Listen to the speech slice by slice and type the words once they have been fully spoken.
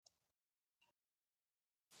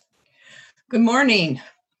Good morning.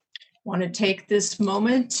 Want to take this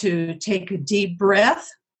moment to take a deep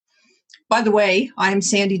breath. By the way, I'm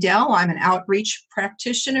Sandy Dell. I'm an outreach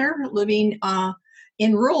practitioner living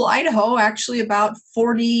in rural Idaho, actually about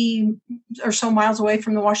 40 or so miles away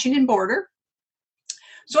from the Washington border.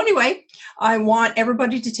 So anyway, I want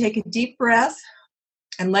everybody to take a deep breath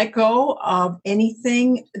and let go of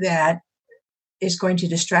anything that is going to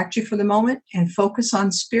distract you for the moment and focus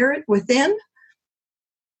on spirit within.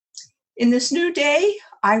 In this new day,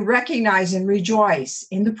 I recognize and rejoice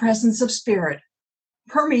in the presence of spirit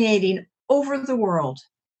permeating over the world,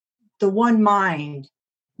 the one mind,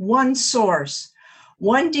 one source,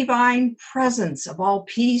 one divine presence of all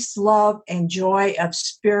peace, love, and joy of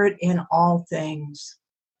spirit in all things.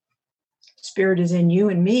 Spirit is in you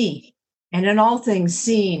and me, and in all things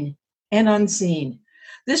seen and unseen.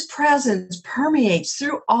 This presence permeates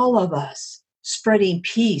through all of us, spreading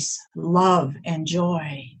peace, love, and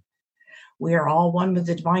joy. We are all one with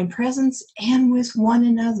the divine presence and with one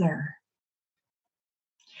another.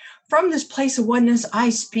 From this place of oneness, I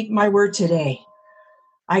speak my word today.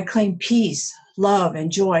 I claim peace, love,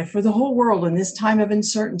 and joy for the whole world in this time of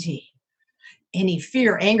uncertainty. Any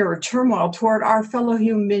fear, anger, or turmoil toward our fellow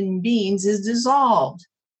human beings is dissolved.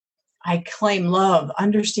 I claim love,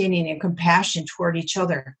 understanding, and compassion toward each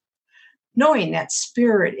other, knowing that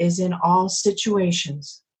spirit is in all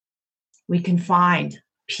situations. We can find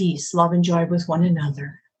peace, love, and joy with one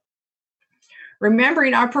another.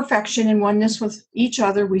 Remembering our perfection and oneness with each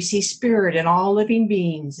other, we see spirit in all living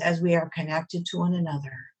beings as we are connected to one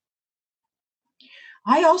another.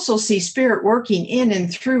 I also see spirit working in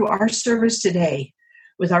and through our service today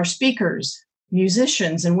with our speakers,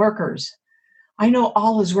 musicians, and workers. I know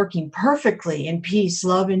all is working perfectly in peace,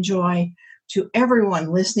 love, and joy to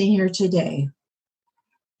everyone listening here today.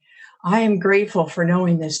 I am grateful for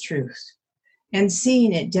knowing this truth and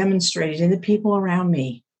seeing it demonstrated in the people around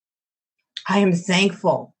me. I am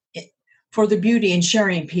thankful for the beauty in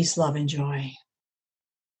sharing peace, love, and joy.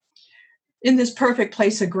 In this perfect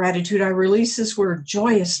place of gratitude, I release this word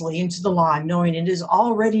joyously into the law, knowing it is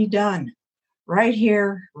already done, right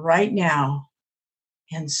here, right now,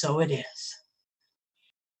 and so it is.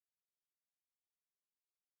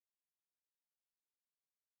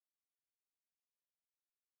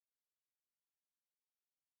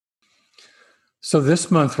 So this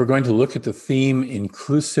month, we're going to look at the theme,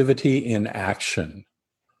 inclusivity in action.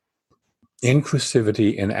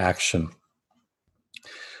 Inclusivity in action.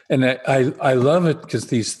 And I love it because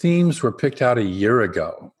these themes were picked out a year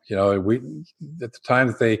ago. You know, at the time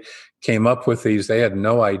that they came up with these, they had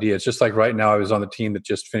no idea. It's just like right now, I was on the team that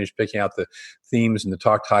just finished picking out the themes and the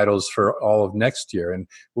talk titles for all of next year. And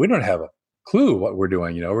we don't have a clue what we're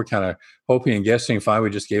doing. You know, we're kind of hoping and guessing. Finally,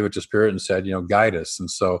 we just gave it to Spirit and said, you know, guide us. And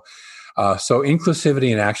so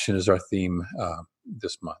inclusivity in action is our theme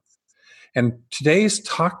this month. And today's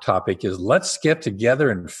talk topic is let's get together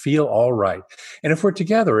and feel all right. And if we're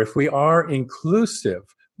together, if we are inclusive,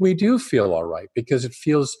 we do feel all right because it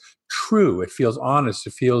feels true. It feels honest.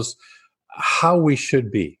 It feels how we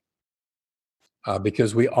should be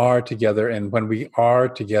because we are together. And when we are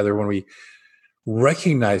together, when we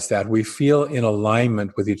recognize that, we feel in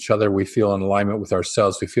alignment with each other. We feel in alignment with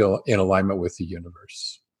ourselves. We feel in alignment with the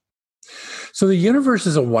universe. So the universe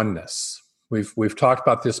is a oneness. We've talked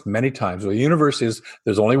about this many times. The universe is,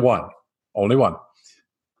 there's only one. One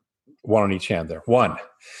on each hand there. One.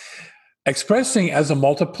 Expressing as a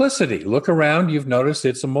multiplicity. Look around, you've noticed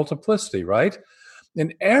it's a multiplicity, right?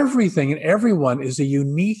 And everything and everyone is a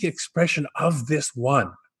unique expression of this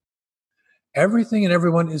one. Everything and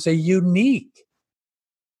everyone is a unique,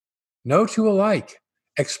 no two alike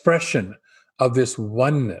expression of this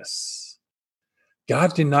oneness.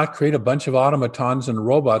 God did not create a bunch of automatons and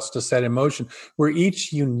robots to set in motion. We're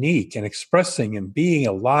each unique and expressing and being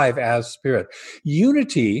alive as spirit.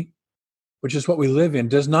 Unity, which is what we live in,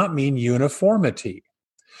 does not mean uniformity.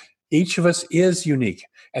 Each of us is unique.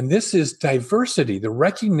 And this is diversity, the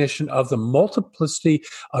recognition of the multiplicity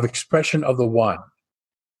of expression of the one.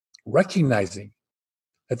 Recognizing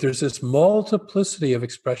that there's this multiplicity of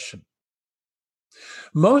expression.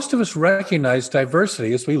 Most of us recognize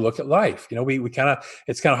diversity as we look at life. You know,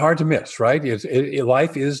 it's kind of hard to miss, right?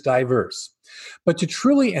 Life is diverse. But to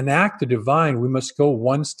truly enact the divine, we must go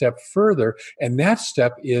one step further, and that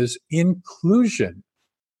step is inclusion,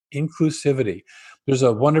 inclusivity. There's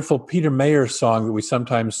a wonderful Peter Mayer song that we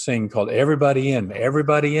sometimes sing called Everybody In,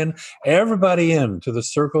 Everybody In, Everybody In to the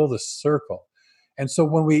circle, the circle. And so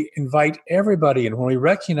when we invite everybody in, when we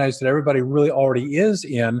recognize that everybody really already is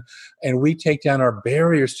in, and we take down our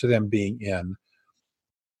barriers to them being in,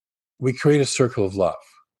 we create a circle of love.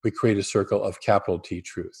 We create a circle of capital T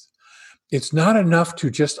truth. It's not enough to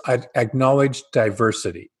just acknowledge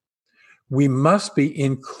diversity. We must be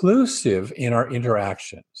inclusive in our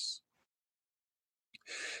interactions.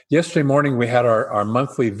 Yesterday morning, we had our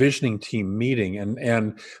monthly visioning team meeting,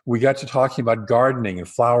 and we got to talking about gardening and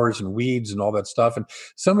flowers and weeds and all that stuff. And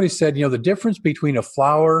somebody said, the difference between a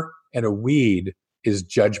flower and a weed is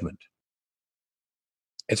judgment.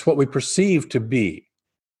 It's what we perceive to be.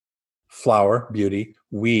 Flower, beauty;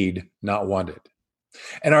 weed, not wanted.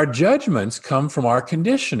 And our judgments come from our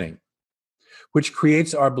conditioning, which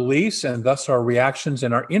creates our beliefs and thus our reactions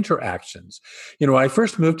and our interactions. When I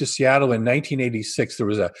first moved to Seattle in 1986, there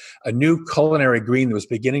was a new culinary green that was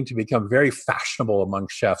beginning to become very fashionable among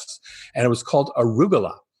chefs, and it was called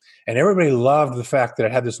arugula. And everybody loved the fact that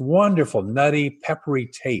it had this wonderful, nutty, peppery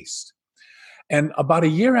taste. And about a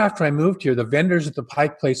year after I moved here, the vendors at the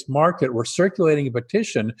Pike Place Market were circulating a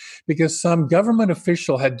petition because some government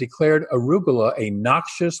official had declared arugula a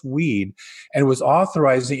noxious weed and was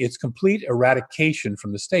authorizing its complete eradication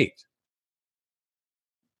from the state.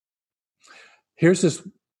 Here's this,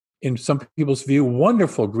 in some people's view,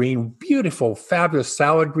 wonderful green, beautiful, fabulous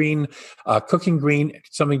salad green, cooking green,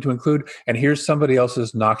 something to include. And here's somebody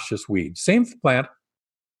else's noxious weed. Same plant,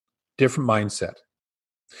 different mindset.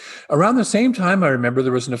 Around the same time, I remember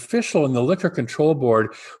there was an official in the Liquor Control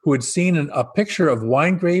Board who had seen a picture of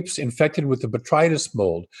wine grapes infected with the botrytis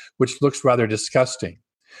mold, which looks rather disgusting.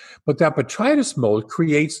 But that botrytis mold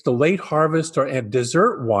creates the late harvest and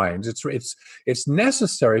dessert wines. It's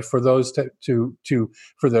necessary for those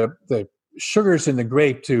for the sugars in the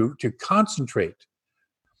grape to concentrate.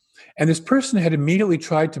 And this person had immediately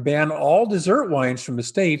tried to ban all dessert wines from the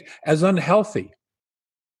state as unhealthy,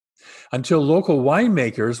 until local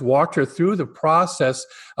winemakers walked her through the process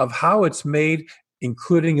of how it's made,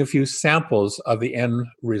 including a few samples of the end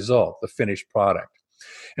result, the finished product.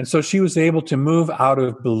 And so she was able to move out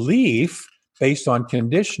of belief based on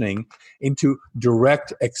conditioning into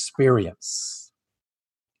direct experience.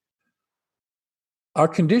 Our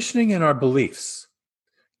conditioning and our beliefs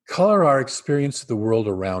color our experience of the world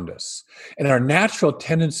around us, and our natural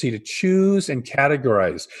tendency to choose and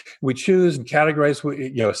categorize. We choose and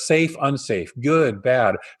categorize, safe, unsafe, good,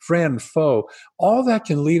 bad, friend, foe. All that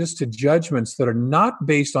can lead us to judgments that are not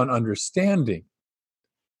based on understanding,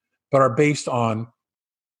 but are based on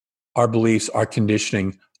our beliefs, our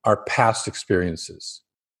conditioning, our past experiences.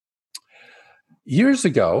 Years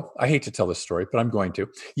ago, I hate to tell this story, but I'm going to.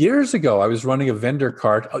 Years ago, I was running a vendor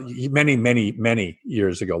cart, many, many, many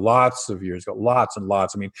years ago, lots of years ago, lots and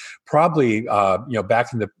lots. I mean, probably,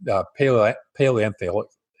 back in the Paleolithic,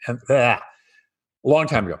 a long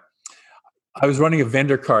time ago. I was running a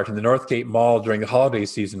vendor cart in the Northgate Mall during the holiday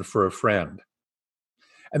season for a friend.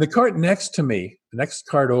 And the cart next to me, the next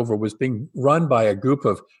cart over, was being run by a group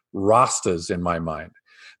of Rastas in my mind.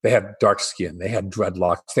 They had dark skin, they had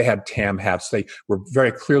dreadlocks, they had tam hats, they were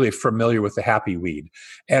very clearly familiar with the happy weed.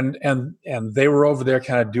 And they were over there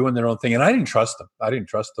kind of doing their own thing. And I didn't trust them. I didn't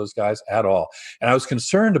trust those guys at all. And I was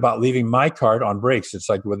concerned about leaving my cart on brakes. It's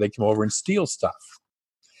like when they come over and steal stuff.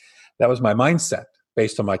 That was my mindset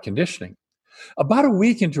based on my conditioning. About a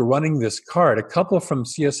week into running this cart, a couple from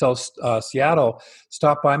CSL Seattle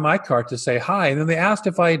stopped by my cart to say hi. And then they asked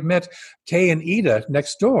if I had met Kay and Ida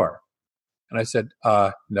next door. And I said,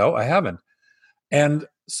 no, I haven't. And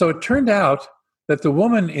so it turned out that the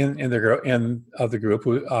woman of the group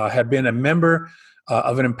who had been a member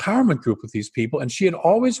of an empowerment group with these people, and she had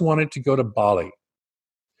always wanted to go to Bali.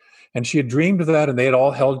 And she had dreamed of that, and they had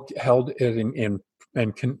all held it in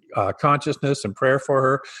consciousness and prayer for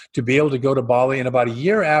her to be able to go to Bali. And about a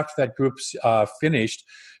year after that group finished,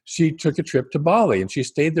 she took a trip to Bali, and she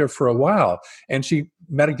stayed there for a while. And she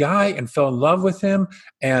met a guy and fell in love with him,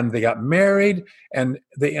 and they got married, and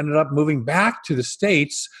they ended up moving back to the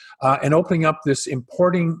States and opening up this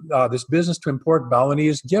business to import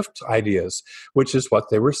Balinese gift ideas, which is what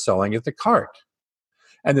they were selling at the cart.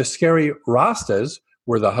 And the scary Rastas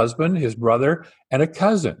were the husband, his brother, and a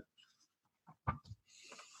cousin.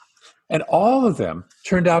 And all of them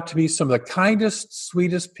turned out to be some of the kindest,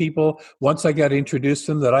 sweetest people once I got introduced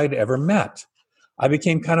to them that I'd ever met. I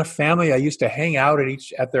became kind of family. I used to hang out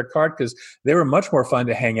at their cart because they were much more fun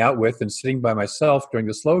to hang out with than sitting by myself during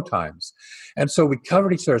the slow times. And so we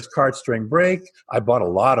covered each other's carts during break. I bought a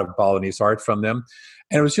lot of Balinese art from them.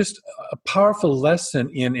 And it was just a powerful lesson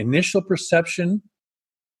in initial perception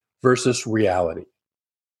versus reality.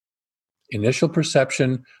 Initial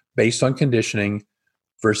perception based on conditioning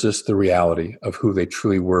versus the reality of who they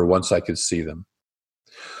truly were once I could see them.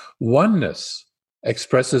 Oneness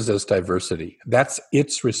expresses as diversity. That's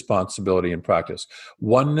its responsibility in practice.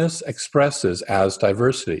 Oneness expresses as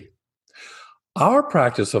diversity. Our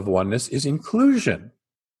practice of oneness is inclusion.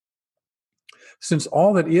 Since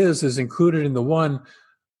all that is included in the one,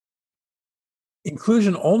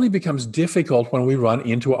 inclusion only becomes difficult when we run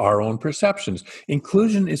into our own perceptions.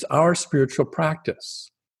 Inclusion is our spiritual practice.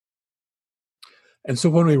 And so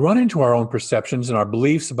when we run into our own perceptions and our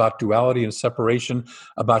beliefs about duality and separation,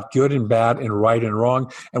 about good and bad and right and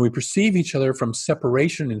wrong, and we perceive each other from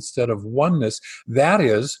separation instead of oneness, that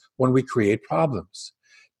is when we create problems.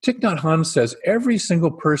 Thich Nhat Hanh says every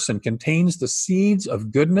single person contains the seeds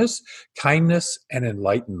of goodness, kindness, and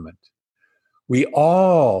enlightenment. We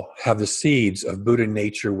all have the seeds of Buddha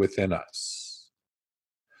nature within us.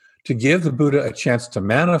 To give the Buddha a chance to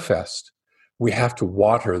manifest, we have to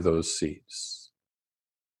water those seeds.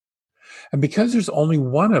 And because there's only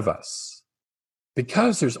one of us,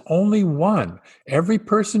 because there's only one, every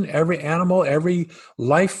person, every animal, every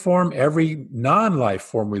life form, every non-life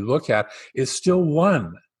form we look at is still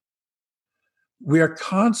one. We are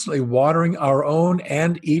constantly watering our own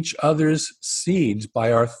and each other's seeds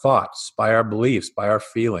by our thoughts, by our beliefs, by our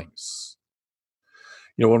feelings.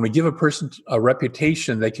 You know, when we give a person a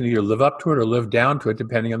reputation, they can either live up to it or live down to it,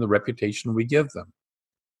 depending on the reputation we give them.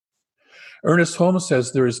 Ernest Holmes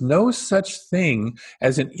says there is no such thing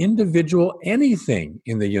as an individual anything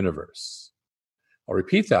in the universe. I'll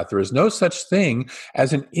repeat that. There is no such thing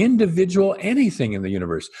as an individual anything in the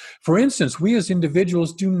universe. For instance, we as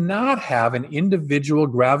individuals do not have an individual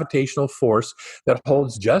gravitational force that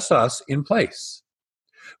holds just us in place.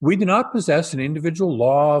 We do not possess an individual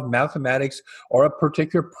law of mathematics or a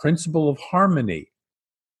particular principle of harmony.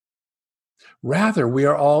 Rather, we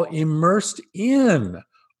are all immersed in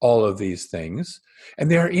all of these things, and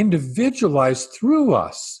they are individualized through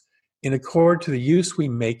us in accord to the use we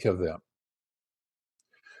make of them.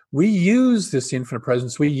 We use this infinite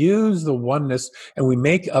presence, we use the oneness, and we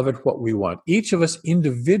make of it what we want. Each of us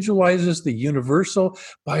individualizes the universal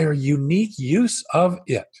by our unique use of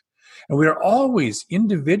it. And we are always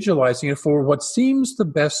individualizing it for what seems the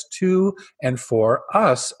best to and for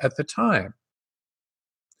us at the time.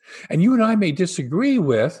 And you and I may disagree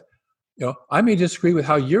with, I may disagree with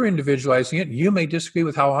how you're individualizing it. You may disagree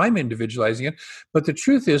with how I'm individualizing it. But the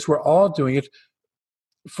truth is we're all doing it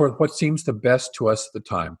for what seems the best to us at the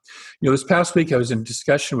time. This past week I was in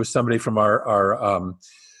discussion with somebody from our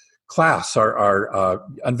class, our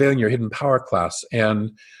Unveiling Your Hidden Power class,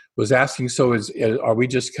 and was asking, so are we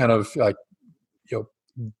just kind of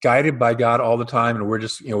guided by God all the time, and we're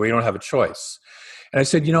just, we don't have a choice? And I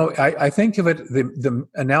said, I think of it, the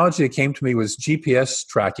analogy that came to me was GPS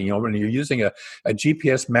tracking. When you're using a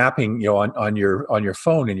GPS mapping, on your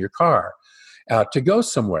phone in your car to go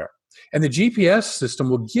somewhere. And the GPS system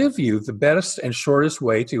will give you the best and shortest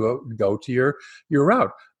way to go to your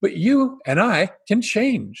route. But you and I can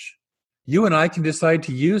change. You and I can decide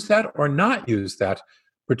to use that or not use that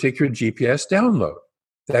particular GPS download,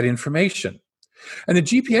 that information. And the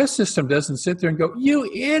GPS system doesn't sit there and go,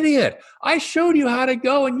 you idiot, I showed you how to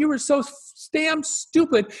go and you were so damn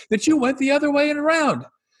stupid that you went the other way and around.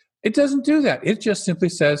 It doesn't do that. It just simply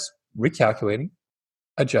says, recalculating,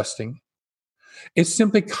 adjusting. It's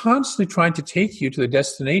simply constantly trying to take you to the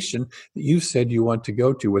destination that you said you want to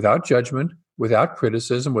go to without judgment, without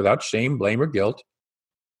criticism, without shame, blame, or guilt.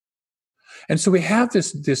 And so we have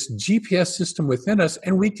this GPS system within us,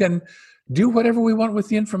 and we can do whatever we want with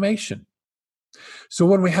the information. So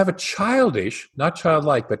when we have a childish, not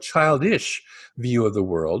childlike, but childish view of the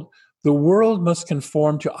world must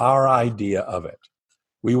conform to our idea of it.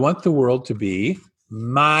 We want the world to be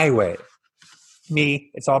my way. Me.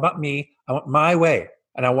 It's all about me. I want my way,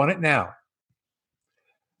 and I want it now.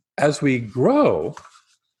 As we grow,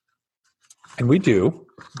 and we do,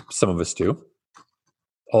 some of us do,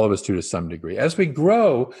 all of us do to some degree. As we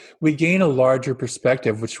grow, we gain a larger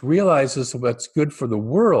perspective, which realizes what's good for the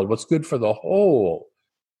world, what's good for the whole,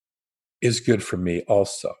 is good for me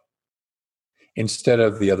also, instead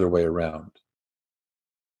of the other way around.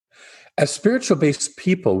 As spiritual-based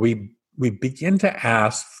people, we begin to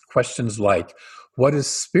ask questions like, what does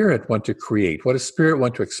Spirit want to create? What does Spirit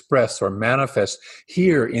want to express or manifest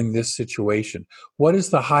here in this situation? What is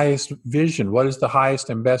the highest vision? What is the highest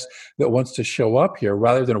and best that wants to show up here,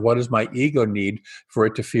 rather than what does my ego need for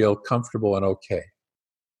it to feel comfortable and okay?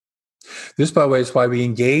 This, by the way, is why we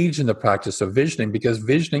engage in the practice of visioning, because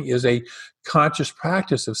visioning is a conscious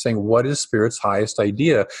practice of saying, what is Spirit's highest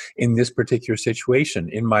idea in this particular situation,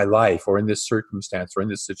 in my life, or in this circumstance, or in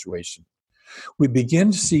this situation? We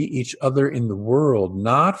begin to see each other in the world,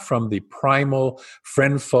 not from the primal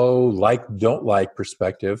friend-foe, like, don't like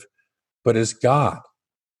perspective, but as God,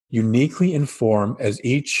 uniquely informed as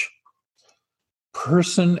each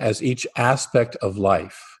person, as each aspect of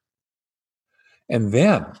life. And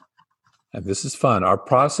then, and this is fun, our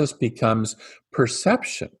process becomes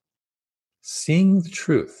perception, seeing the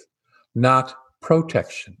truth, not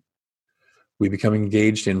protection. We become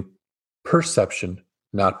engaged in perception,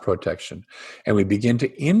 not protection. And we begin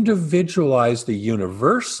to individualize the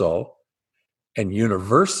universal and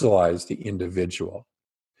universalize the individual,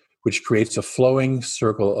 which creates a flowing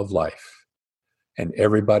circle of life. And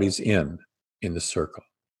everybody's in the circle.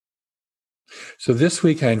 So this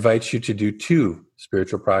week, I invite you to do 2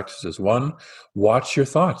 spiritual practices. 1, watch your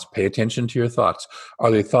thoughts. Pay attention to your thoughts.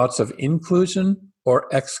 Are they thoughts of inclusion or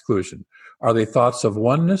exclusion? Are they thoughts of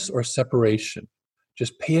oneness or separation?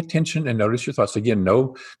 Just pay attention and notice your thoughts. Again,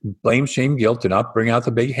 no blame, shame, guilt. Do not bring out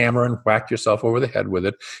the big hammer and whack yourself over the head with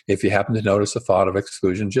it. If you happen to notice a thought of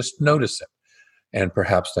exclusion, just notice it. And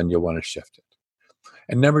perhaps then you'll want to shift it.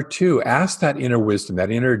 And number 2, ask that inner wisdom,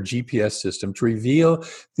 that inner GPS system to reveal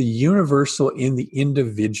the universal in the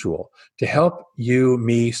individual, to help you,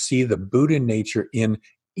 me, see the Buddha nature in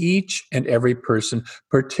each and every person,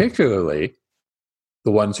 particularly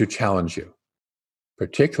the ones who challenge you.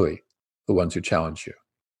 Particularly the ones who challenge you.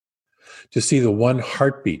 To see the one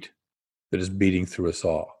heartbeat that is beating through us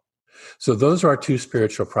all. So those are our 2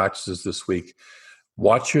 spiritual practices this week.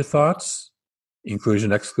 Watch your thoughts,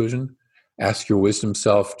 inclusion, exclusion. Ask your wisdom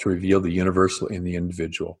self to reveal the universal in the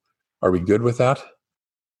individual. Are we good with that?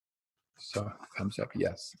 So, thumbs up,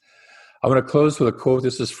 yes. I'm going to close with a quote.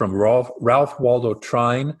 This is from Ralph Waldo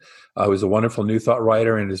Trine, who is a wonderful New Thought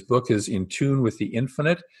writer, and his book is In Tune with the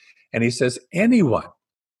Infinite. And he says, anyone,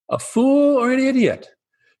 a fool or an idiot,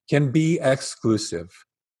 can be exclusive.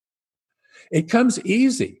 It comes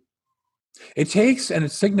easy. It takes and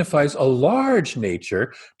it signifies a large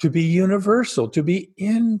nature to be universal, to be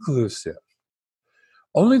inclusive.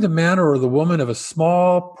 Only the man or the woman of a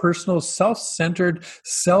small, personal, self-centered,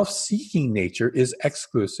 self-seeking nature is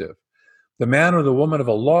exclusive. The man or the woman of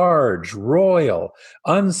a large, royal,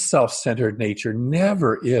 unself-centered nature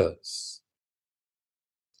never is.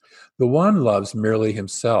 The one loves merely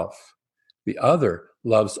himself. The other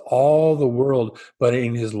loves all the world, but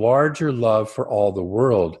in his larger love for all the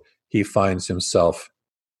world, he finds himself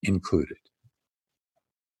included.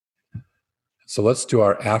 So let's do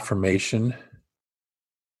our affirmation.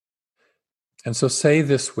 And so say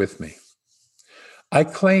this with me. I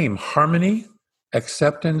claim harmony,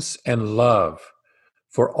 acceptance, and love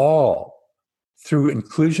for all through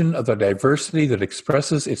inclusion of the diversity that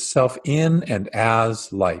expresses itself in and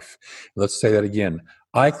as life. Let's say that again.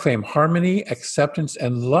 I claim harmony, acceptance,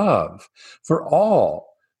 and love for all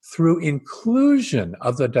through inclusion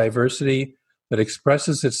of the diversity that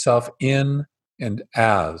expresses itself in and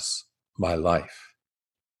as my life.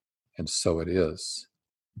 And so it is.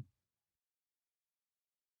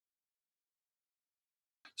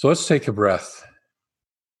 So let's take a breath.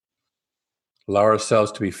 Allow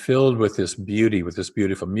ourselves to be filled with this beauty, with this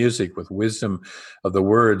beautiful music, with wisdom of the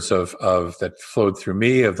words of that flowed through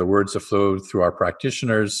me, of the words that flowed through our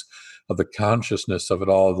practitioners, of the consciousness of it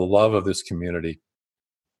all, the love of this community.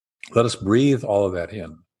 Let us breathe all of that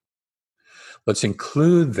in. Let's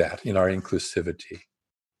include that in our inclusivity.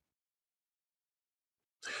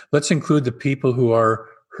 Let's include the people who are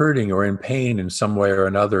hurting or in pain in some way or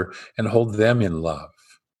another and hold them in love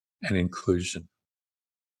and inclusion.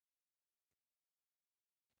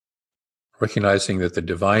 Recognizing that the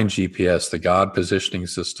divine GPS, the God positioning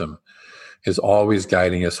system, is always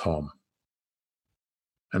guiding us home.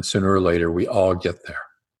 And sooner or later, we all get there.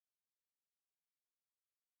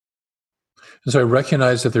 And so I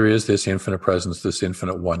recognize that there is this infinite presence, this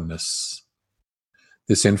infinite oneness,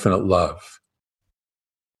 this infinite love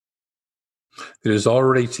that is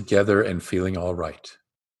already together and feeling all right.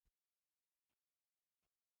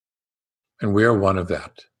 And we are one of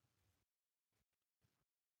that.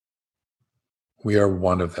 We are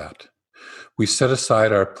one of that. We set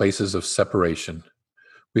aside our places of separation.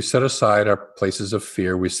 We set aside our places of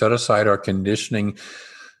fear. We set aside our conditioning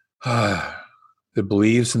that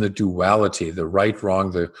believes in the duality, the right,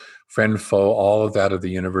 wrong, the friend, foe, all of that of the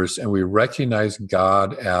universe. And we recognize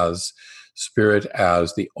God as spirit,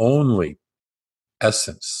 as the only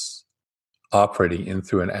essence operating in,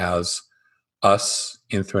 through, and as us,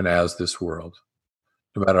 in, through, and as this world.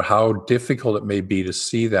 No matter how difficult it may be to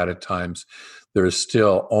see that at times, there is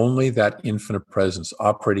still only that infinite presence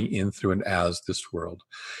operating in, through, and as this world.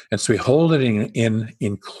 And so we hold it in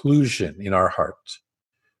inclusion in our heart.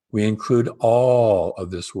 We include all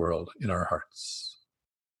of this world in our hearts.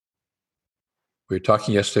 We were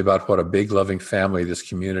talking yesterday about what a big, loving family this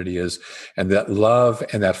community is, and that love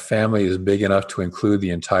and that family is big enough to include the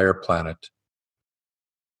entire planet.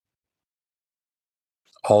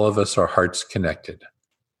 All of us are hearts connected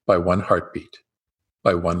by one heartbeat.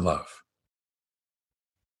 by one love.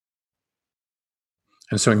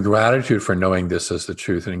 And so in gratitude for knowing this as the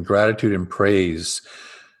truth, and in gratitude and praise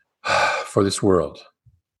for this world,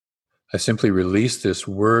 I simply release this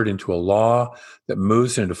word into a law that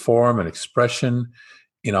moves into form and expression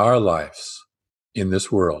in our lives, in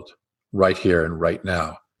this world, right here and right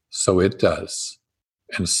now. So it does,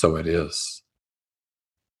 and so it is.